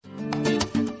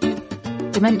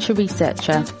dementia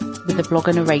researcher with a blog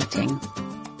and a rating.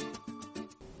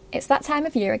 It's that time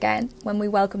of year again when we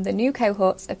welcome the new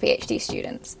cohorts of PhD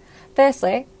students.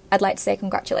 Firstly, I'd like to say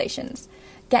congratulations.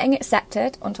 Getting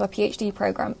accepted onto a PhD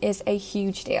programme is a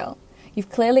huge deal. You've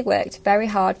clearly worked very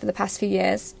hard for the past few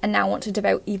years and now want to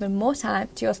devote even more time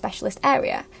to your specialist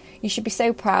area. You should be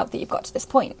so proud that you've got to this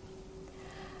point.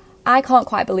 I can't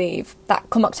quite believe that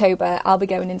come October I'll be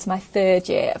going into my third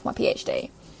year of my PhD.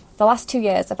 The last 2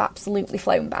 years have absolutely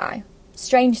flown by.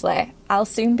 Strangely, I'll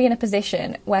soon be in a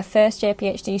position where first-year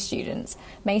PhD students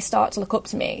may start to look up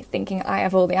to me thinking I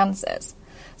have all the answers.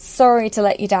 Sorry to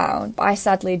let you down, but I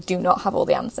sadly do not have all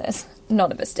the answers.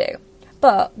 None of us do.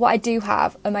 But what I do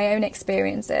have are my own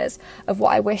experiences of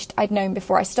what I wished I'd known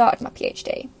before I started my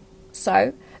PhD.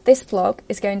 So, this vlog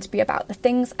is going to be about the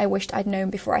things I wished I'd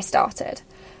known before I started.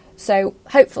 So,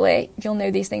 hopefully, you'll know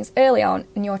these things early on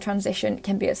and your transition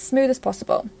can be as smooth as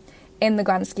possible, in the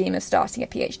grand scheme of starting a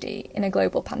PhD in a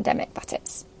global pandemic, that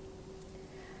is.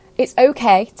 It's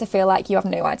okay to feel like you have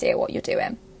no idea what you're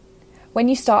doing. When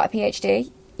you start a PhD,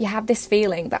 you have this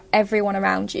feeling that everyone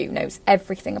around you knows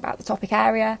everything about the topic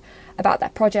area, about their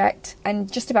project,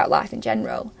 and just about life in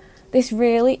general. This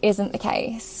really isn't the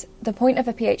case. The point of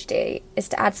a PhD is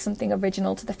to add something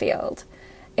original to the field.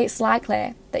 It's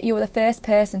likely that you are the first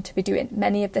person to be doing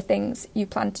many of the things you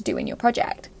plan to do in your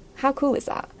project. How cool is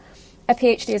that? A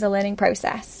PhD is a learning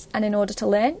process, and in order to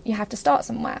learn, you have to start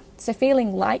somewhere. So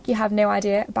feeling like you have no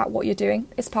idea about what you're doing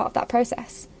is part of that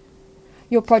process.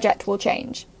 Your project will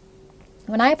change.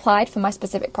 When I applied for my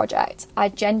specific project, I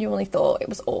genuinely thought it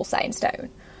was all set in stone.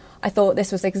 I thought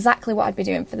this was exactly what I'd be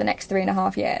doing for the next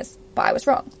 3.5 years, but I was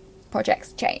wrong.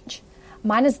 Projects change.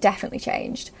 Mine has definitely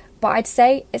changed, but I'd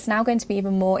say it's now going to be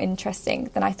even more interesting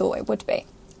than I thought it would be.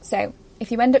 So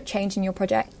if you end up changing your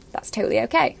project, that's totally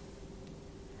okay.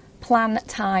 Plan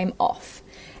time off.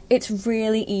 It's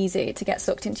really easy to get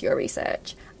sucked into your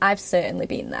research. I've certainly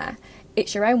been there.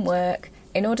 It's your own work.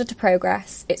 In order to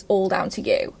progress, it's all down to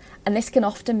you. And this can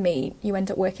often mean you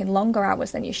end up working longer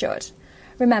hours than you should.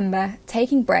 Remember,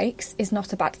 taking breaks is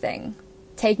not a bad thing.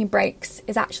 Taking breaks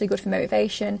is actually good for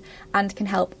motivation and can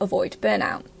help avoid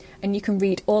burnout. And you can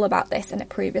read all about this in a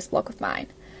previous blog of mine.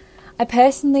 I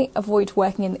personally avoid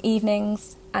working in the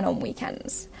evenings and on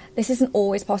weekends. This isn't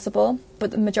always possible,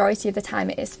 but the majority of the time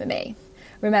it is for me.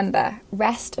 Remember,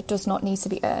 rest does not need to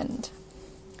be earned.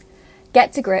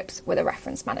 Get to grips with a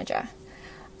reference manager.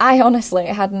 I honestly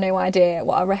had no idea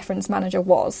what a reference manager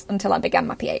was until I began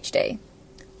my PhD.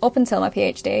 Up until my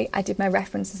PhD, I did my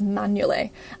references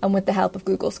manually and with the help of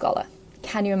Google Scholar.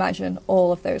 Can you imagine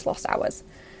all of those lost hours?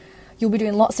 You'll be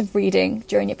doing lots of reading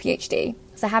during your PhD,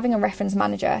 so having a reference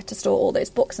manager to store all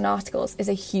those books and articles is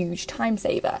a huge time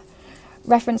saver.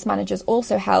 Reference managers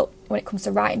also help when it comes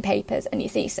to writing papers and your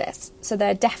thesis, so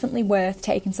they're definitely worth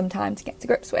taking some time to get to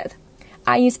grips with.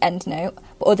 I use EndNote,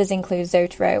 but others include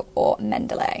Zotero or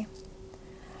Mendeley.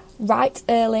 Write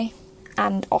early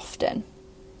and often.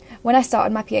 When I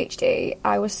started my PhD,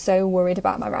 I was so worried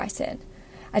about my writing.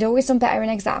 I'd always done better in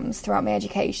exams throughout my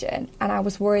education, and I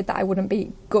was worried that I wouldn't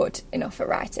be good enough at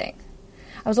writing.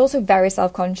 I was also very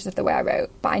self-conscious of the way I wrote,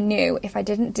 but I knew if I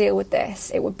didn't deal with this,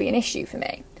 it would be an issue for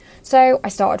me. So I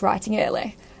started writing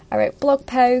early. I wrote blog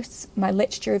posts, my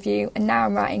literature review, and now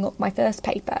I'm writing up my first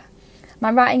paper.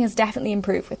 My writing has definitely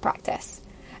improved with practice.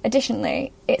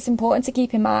 Additionally, it's important to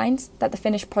keep in mind that the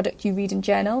finished product you read in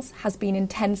journals has been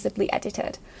intensively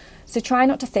edited. So try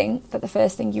not to think that the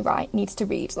first thing you write needs to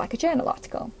read like a journal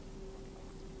article.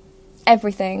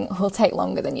 Everything will take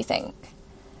longer than you think.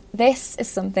 This is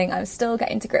something I'm still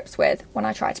getting to grips with when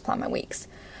I try to plan my weeks.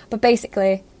 But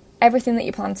basically, everything that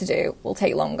you plan to do will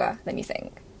take longer than you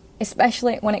think,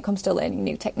 especially when it comes to learning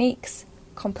new techniques,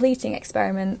 completing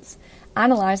experiments,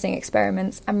 analysing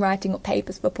experiments, and writing up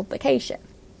papers for publication.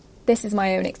 This is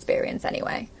my own experience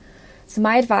anyway. So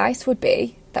my advice would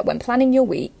be that when planning your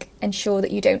week, ensure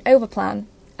that you don't overplan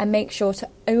and make sure to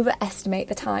overestimate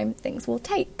the time things will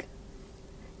take.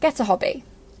 Get a hobby.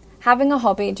 Having a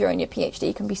hobby during your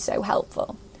PhD can be so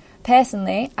helpful.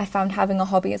 Personally, I found having a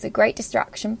hobby is a great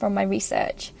distraction from my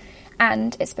research,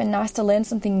 and it's been nice to learn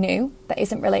something new that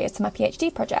isn't related to my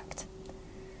PhD project.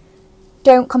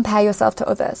 Don't compare yourself to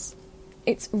others.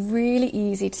 It's really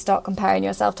easy to start comparing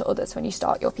yourself to others when you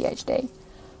start your PhD,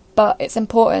 but it's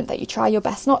important that you try your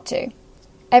best not to.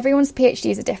 Everyone's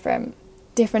PhDs are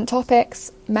different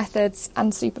topics, methods,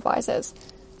 and supervisors,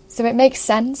 so it makes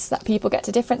sense that people get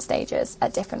to different stages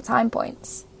at different time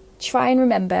points. Try and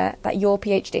remember that your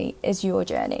PhD is your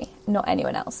journey, not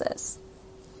anyone else's.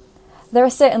 There are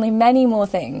certainly many more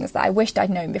things that I wished I'd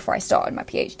known before I started my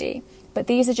PhD, but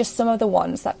these are just some of the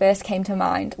ones that first came to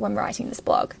mind when writing this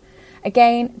blog.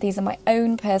 Again, these are my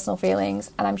own personal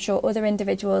feelings, and I'm sure other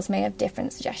individuals may have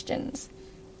different suggestions.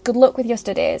 Good luck with your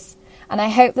studies, and I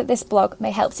hope that this blog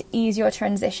may help to ease your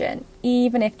transition,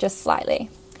 even if just slightly.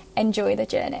 Enjoy the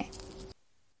journey.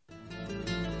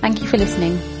 Thank you for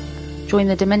listening. Join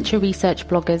the Dementia Research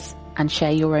bloggers and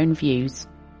share your own views.